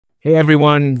Hey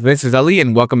everyone, this is Ali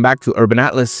and welcome back to Urban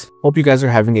Atlas. Hope you guys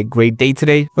are having a great day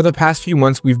today. For the past few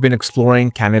months, we've been exploring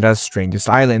Canada's strangest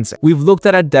islands. We've looked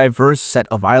at a diverse set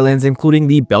of islands, including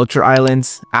the Belcher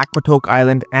Islands, Aquatoke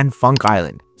Island, and Funk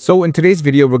Island. So in today's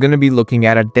video, we're going to be looking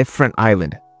at a different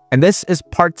island. And this is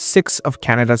part 6 of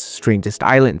Canada's strangest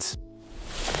islands.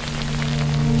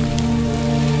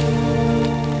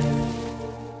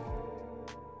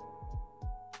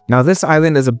 Now, this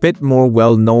island is a bit more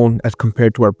well known as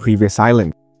compared to our previous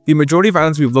island. The majority of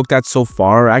islands we've looked at so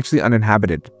far are actually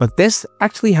uninhabited, but this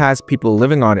actually has people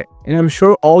living on it. And I'm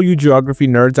sure all you geography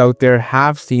nerds out there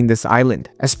have seen this island,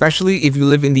 especially if you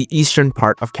live in the eastern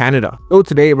part of Canada. So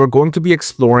today we're going to be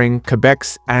exploring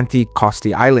Quebec's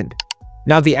Anticosti Island.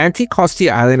 Now, the Anticosti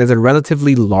Island is a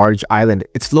relatively large island.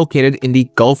 It's located in the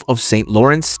Gulf of St.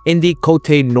 Lawrence in the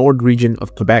Côte Nord region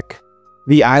of Quebec.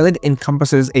 The island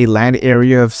encompasses a land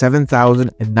area of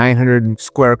 7,900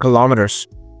 square kilometers.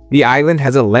 The island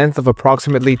has a length of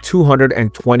approximately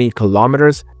 220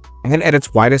 kilometers, and at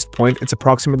its widest point, it's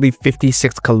approximately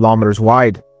 56 kilometers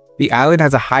wide. The island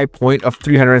has a high point of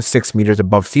 306 meters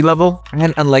above sea level,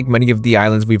 and unlike many of the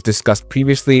islands we've discussed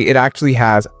previously, it actually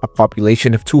has a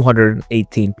population of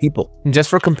 218 people. And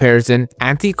just for comparison,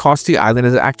 Anticosti Island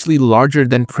is actually larger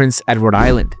than Prince Edward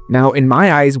Island. Now, in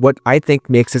my eyes, what I think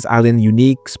makes this island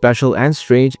unique, special, and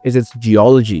strange is its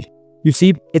geology. You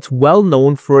see, it's well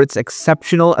known for its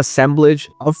exceptional assemblage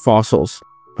of fossils,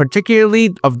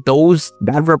 particularly of those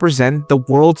that represent the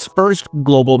world's first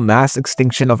global mass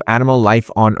extinction of animal life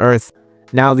on Earth.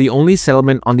 Now, the only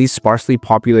settlement on this sparsely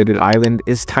populated island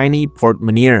is tiny Port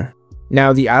Manier.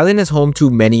 Now, the island is home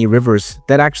to many rivers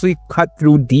that actually cut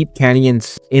through deep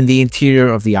canyons in the interior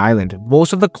of the island.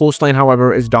 Most of the coastline,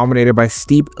 however, is dominated by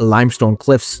steep limestone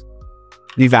cliffs.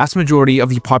 The vast majority of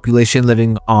the population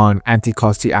living on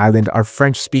Anticosti Island are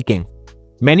French-speaking.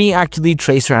 Many actually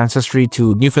trace their ancestry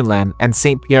to Newfoundland and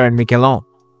St. Pierre and Miquelon.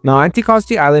 Now,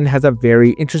 Anticosti Island has a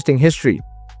very interesting history.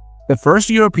 The first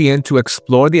European to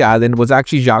explore the island was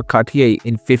actually Jacques Cartier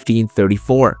in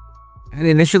 1534. And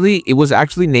initially, it was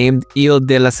actually named Ile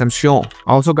de l'Assomption.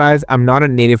 Also guys, I'm not a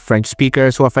native French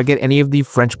speaker, so if I get any of the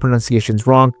French pronunciations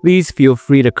wrong, please feel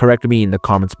free to correct me in the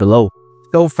comments below.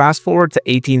 So fast forward to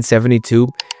 1872,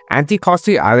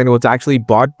 Anticosti Island was actually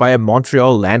bought by a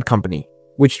Montreal land company,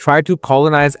 which tried to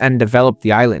colonize and develop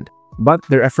the island, but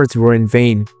their efforts were in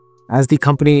vain, as the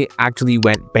company actually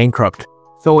went bankrupt.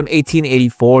 So in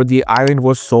 1884, the island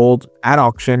was sold at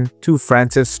auction to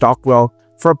Francis Stockwell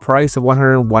for a price of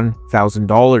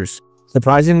 $101,000.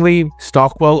 Surprisingly,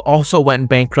 Stockwell also went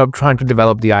bankrupt trying to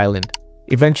develop the island.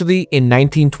 Eventually, in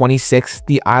 1926,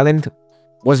 the island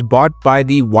was bought by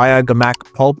the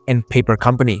Wyagamack Pulp and Paper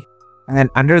Company.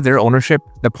 And under their ownership,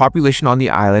 the population on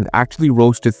the island actually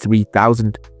rose to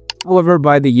 3,000. However,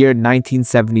 by the year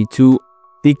 1972,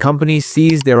 the company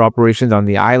ceased their operations on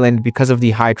the island because of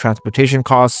the high transportation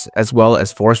costs as well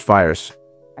as forest fires.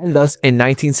 And thus, in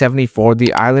 1974,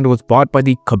 the island was bought by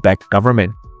the Quebec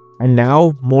government. And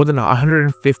now, more than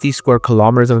 150 square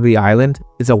kilometers of the island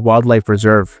is a wildlife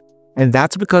reserve. And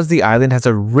that's because the island has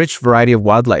a rich variety of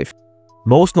wildlife.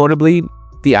 Most notably,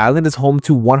 the island is home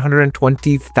to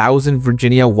 120,000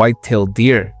 Virginia white-tailed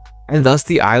deer, and thus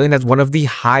the island has one of the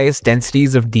highest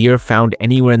densities of deer found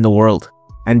anywhere in the world.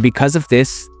 And because of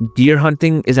this, deer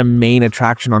hunting is a main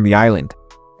attraction on the island,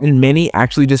 and many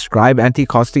actually describe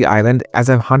Anticosti Island as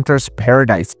a hunter's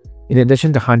paradise. In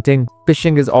addition to hunting,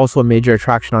 fishing is also a major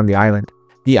attraction on the island.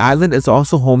 The island is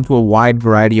also home to a wide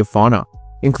variety of fauna,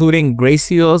 including gray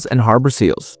seals and harbor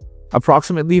seals.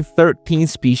 Approximately 13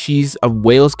 species of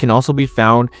whales can also be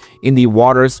found in the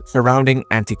waters surrounding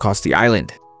Anticosti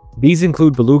Island. These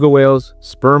include beluga whales,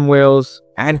 sperm whales,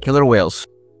 and killer whales.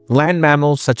 Land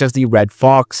mammals such as the red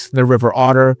fox, the river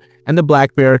otter, and the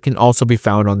black bear can also be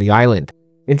found on the island.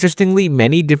 Interestingly,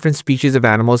 many different species of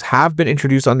animals have been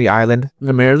introduced on the island,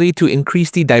 primarily to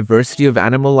increase the diversity of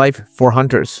animal life for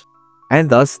hunters. And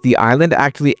thus, the island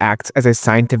actually acts as a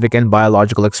scientific and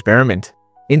biological experiment.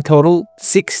 In total,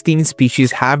 16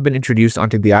 species have been introduced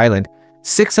onto the island,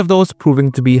 6 of those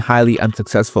proving to be highly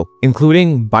unsuccessful,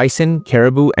 including bison,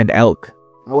 caribou, and elk.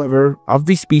 However, of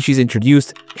the species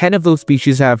introduced, 10 of those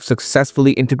species have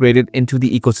successfully integrated into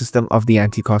the ecosystem of the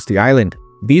Anticosti Island.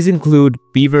 These include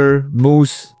beaver,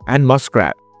 moose, and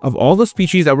muskrat. Of all the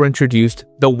species that were introduced,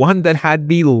 the one that had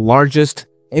the largest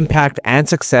impact and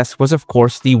success was of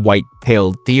course the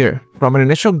white-tailed deer. From an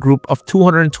initial group of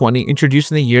 220 introduced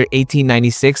in the year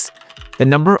 1896, the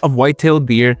number of white-tailed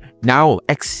deer now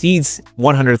exceeds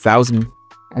 100,000.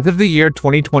 As of the year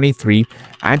 2023,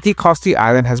 Anticosti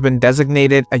Island has been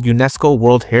designated a UNESCO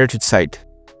World Heritage Site.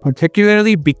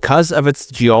 particularly because of its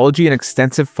geology and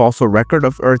extensive fossil record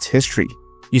of Earth's history.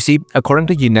 You see, according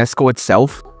to UNESCO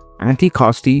itself,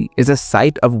 Anticosti is a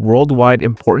site of worldwide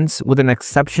importance with an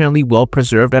exceptionally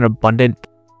well-preserved and abundant,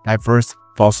 diverse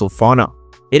fossil fauna.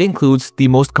 It includes the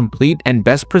most complete and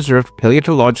best-preserved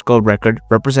paleontological record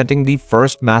representing the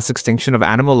first mass extinction of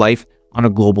animal life on a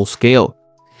global scale,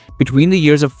 between the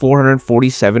years of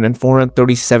 447 and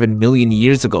 437 million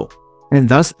years ago. And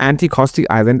thus, Anticosti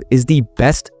Island is the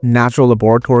best natural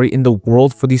laboratory in the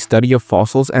world for the study of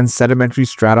fossils and sedimentary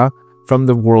strata from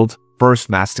the world's first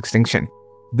mass extinction.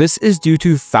 This is due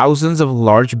to thousands of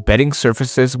large bedding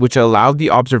surfaces which allow the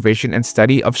observation and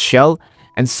study of shell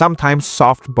and sometimes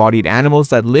soft-bodied animals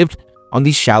that lived on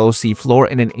the shallow seafloor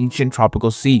in an ancient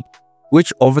tropical sea,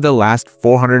 which over the last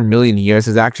 400 million years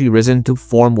has actually risen to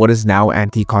form what is now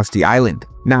Anticosti Island.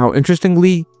 Now,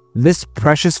 interestingly, this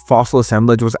precious fossil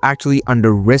assemblage was actually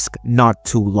under risk not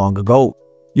too long ago.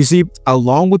 You see,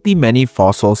 along with the many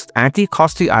fossils,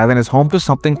 Anticosti Island is home to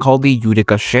something called the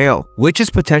Utica Shale, which is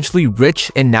potentially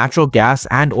rich in natural gas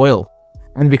and oil.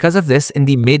 And because of this, in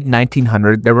the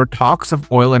mid-1900s, there were talks of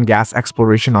oil and gas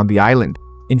exploration on the island.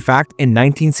 In fact, in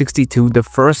 1962, the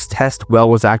first test well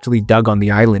was actually dug on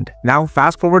the island. Now,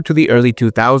 fast forward to the early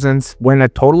 2000s, when a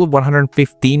total of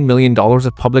 $115 million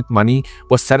of public money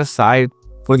was set aside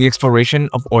for the exploration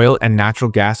of oil and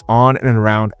natural gas on and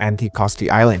around Anticosti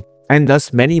Island. And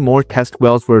thus, many more test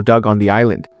wells were dug on the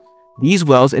island. These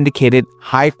wells indicated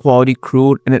high-quality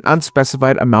crude and an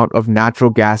unspecified amount of natural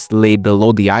gas laid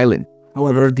below the island.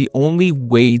 However, the only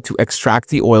way to extract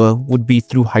the oil would be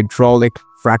through hydraulic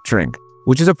fracturing,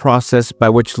 which is a process by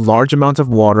which large amounts of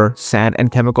water, sand, and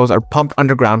chemicals are pumped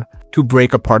underground to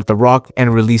break apart the rock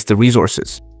and release the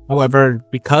resources. However,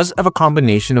 because of a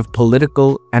combination of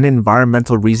political and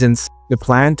environmental reasons, the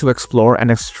plan to explore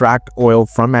and extract oil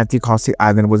from Anticosti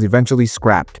Island was eventually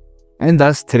scrapped. And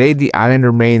thus, today the island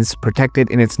remains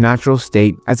protected in its natural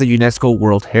state as a UNESCO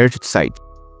World Heritage Site.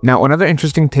 Now, another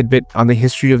interesting tidbit on the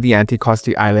history of the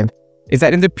Anticosti Island is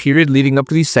that in the period leading up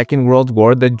to the Second World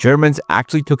War, the Germans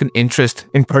actually took an interest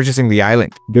in purchasing the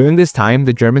island. During this time,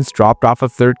 the Germans dropped off a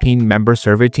 13-member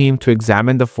survey team to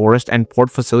examine the forest and port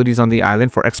facilities on the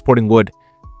island for exporting wood.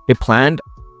 They planned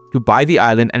to buy the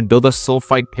island and build a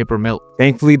sulfite paper mill.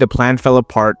 Thankfully, the plan fell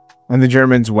apart and the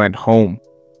Germans went home.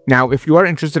 Now, if you are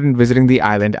interested in visiting the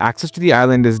island, access to the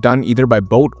island is done either by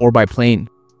boat or by plane.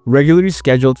 Regularly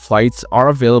scheduled flights are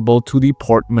available to the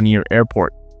Port Munir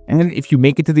Airport. And if you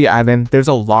make it to the island, there's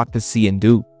a lot to see and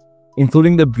do,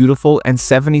 including the beautiful and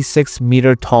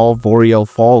 76-meter tall Boreal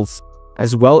Falls,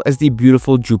 as well as the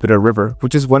beautiful Jupiter River,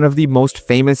 which is one of the most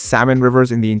famous salmon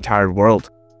rivers in the entire world.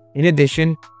 In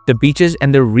addition, the beaches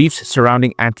and the reefs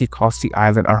surrounding Anticosti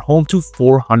Island are home to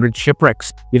 400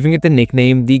 shipwrecks, giving it the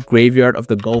nickname the Graveyard of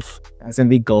the Gulf, as in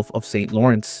the Gulf of St.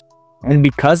 Lawrence. And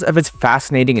because of its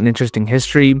fascinating and interesting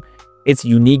history, its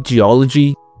unique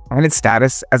geology, and its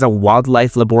status as a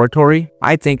wildlife laboratory,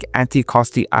 I think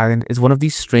Anticosti Island is one of the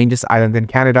strangest islands in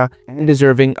Canada and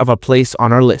deserving of a place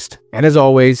on our list. And as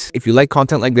always, if you like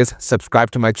content like this, subscribe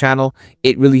to my channel.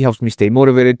 It really helps me stay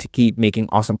motivated to keep making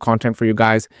awesome content for you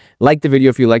guys. Like the video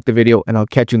if you like the video, and I'll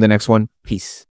catch you in the next one. Peace.